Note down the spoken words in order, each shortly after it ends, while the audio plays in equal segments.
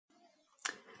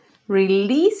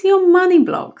Release your money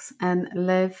blocks and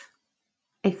live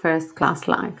a first-class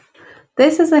life.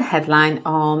 This is a headline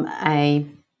on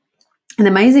an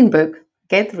amazing book,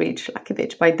 Get Rich Like a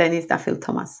Bitch by Denise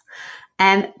Duffield-Thomas.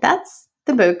 And that's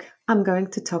the book I'm going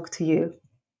to talk to you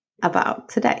about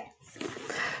today.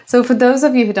 So for those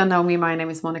of you who don't know me, my name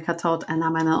is Monika Todd and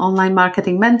I'm an online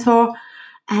marketing mentor.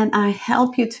 And I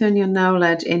help you turn your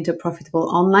knowledge into profitable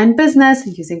online business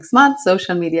using smart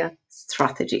social media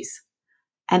strategies.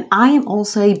 And I am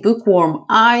also a bookworm.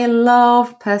 I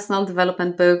love personal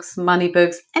development books, money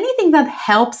books, anything that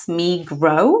helps me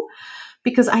grow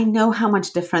because I know how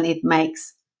much difference it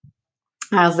makes.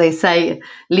 As they say,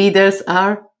 leaders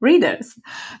are readers.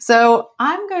 So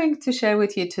I'm going to share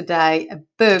with you today a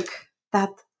book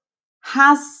that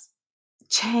has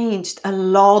changed a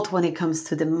lot when it comes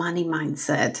to the money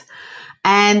mindset.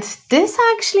 And this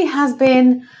actually has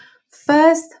been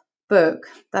first book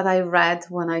that I read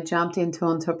when I jumped into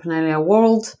entrepreneurial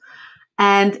world,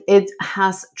 and it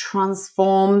has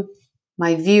transformed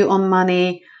my view on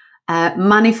money,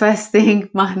 manifesting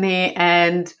money,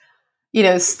 and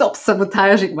stop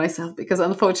sabotaging myself, because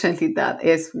unfortunately that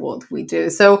is what we do.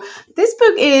 So this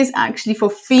book is actually for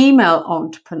female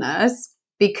entrepreneurs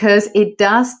because it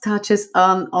does touches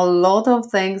on a lot of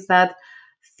things that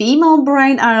female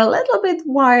brain are a little bit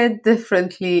wired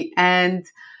differently, and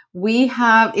we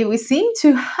seem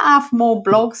to have more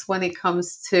blocks when it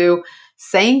comes to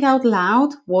saying out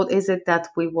loud what is it that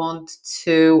we want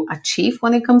to achieve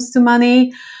when it comes to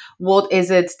money. What is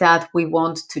it that we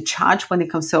want to charge when it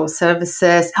comes to our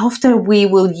services? After we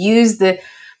will use the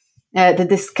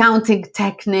discounting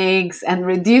techniques and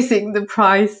reducing the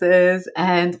prices,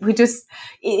 and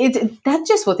that's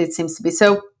just what it seems to be.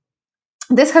 So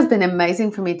this has been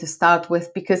amazing for me to start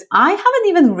with because I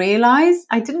didn't realize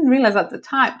at the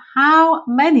time how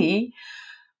many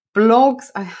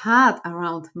blogs I had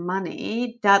around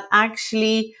money that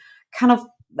actually kind of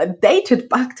dated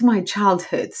back to my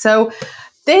childhood. So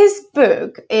this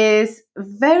book is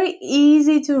very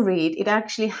easy to read. It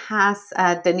actually has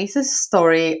Denise's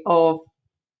story of,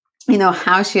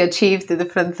 how she achieved the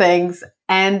different things,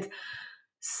 and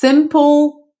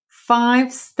simple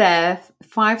five-step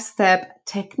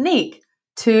technique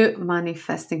to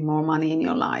manifesting more money in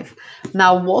your life.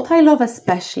 Now, what I love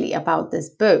especially about this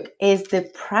book is the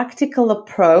practical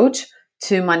approach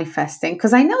to manifesting,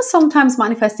 because I know sometimes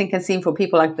manifesting can seem for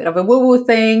people like a bit of a woo-woo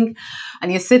thing,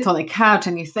 and you sit on a couch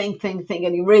and you think,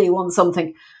 and you really want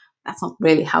something. That's not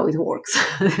really how it works.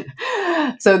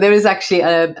 So there is actually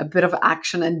a bit of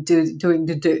action and doing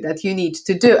the do that you need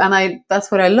to do. And that's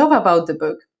what I love about the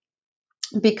book,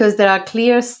 because there are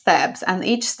clear steps and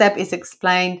each step is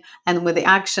explained, and with the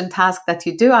action task that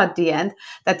you do at the end,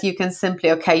 that you can simply,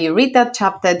 you read that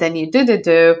chapter, then you do.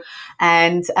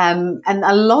 And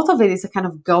a lot of it is a kind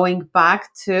of going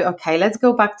back to, let's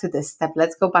go back to this step.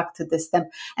 Let's go back to this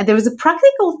step. And there is a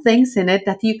practical things in it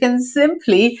that you can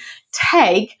simply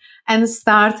take and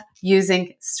start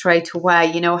using straight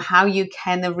away. How you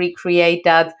can recreate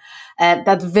that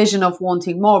vision of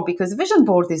wanting more, because vision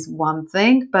board is one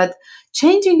thing, but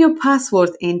changing your password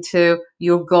into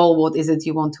your goal, what is it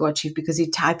you want to achieve, because you're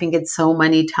typing it so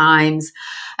many times,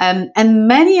 and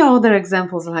many other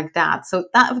examples like that. So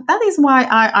that is why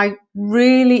I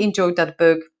really enjoyed that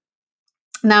book.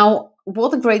 Now,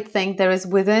 what a great thing there is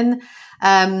within,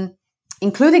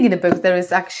 including in the book, there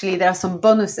are some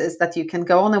bonuses that you can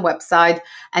go on a website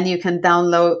and you can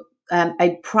download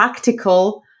a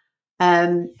practical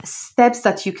steps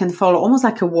that you can follow, almost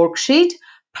like a worksheet,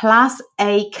 plus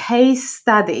a case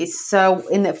study. So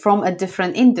from a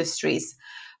different industries,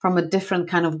 from a different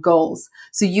kind of goals.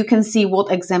 So you can see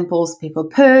what examples people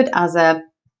put as a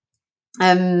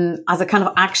kind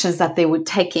of actions that they were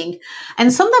taking.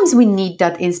 And sometimes we need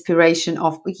that inspiration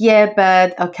of,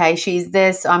 she's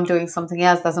this, I'm doing something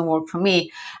else, doesn't work for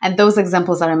me. And those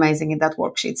examples are amazing in that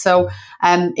worksheet. So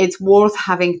it's worth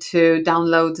having to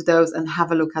download those and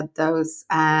have a look at those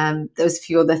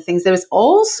few other things. There is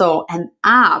also an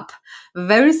app,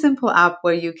 very simple app,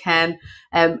 where you can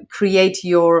create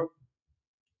your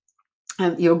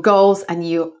goals, and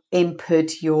you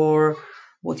input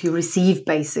what you receive,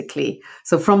 basically.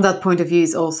 So from that point of view,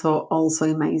 is also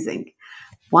amazing.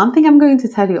 One thing I'm going to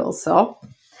tell you also,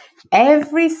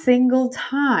 every single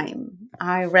time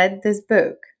I read this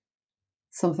book,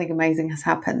 something amazing has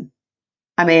happened.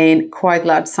 I mean, quite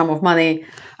large sum of money,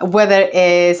 whether it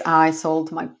is I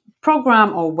sold my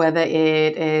program, or whether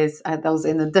it is that was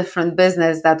in a different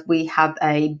business that we had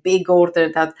a big order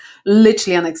that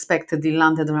literally unexpectedly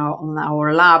landed on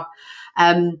our lap.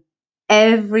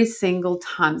 Every single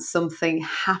time something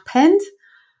happened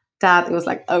that, it was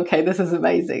like, okay, this is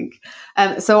amazing.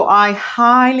 So I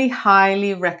highly,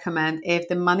 highly recommend, if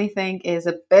the money thing is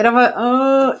a bit of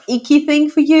a icky thing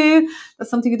for you, that's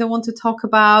something you don't want to talk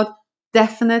about,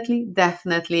 definitely,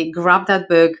 definitely grab that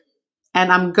book.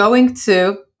 And I'm going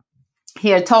to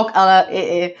here talk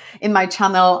in my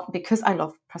channel, because I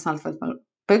love personal development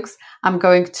books. I'm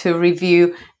going to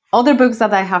review other books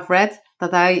that I have read,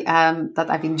 that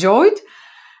I've enjoyed.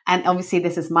 And obviously,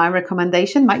 this is my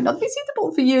recommendation, might not be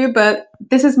suitable for you, but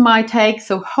this is my take.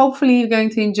 So hopefully you're going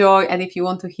to enjoy. And if you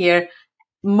want to hear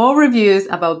more reviews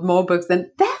about more books,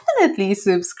 then definitely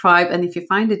subscribe. And if you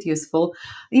find it useful,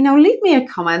 leave me a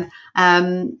comment,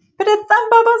 put a thumb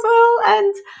up as well,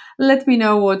 and let me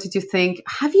know, what did you think?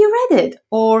 Have you read it?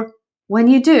 Or when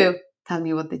you do, tell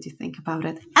me, what did you think about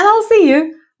it? And I'll see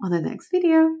you on the next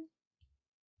video.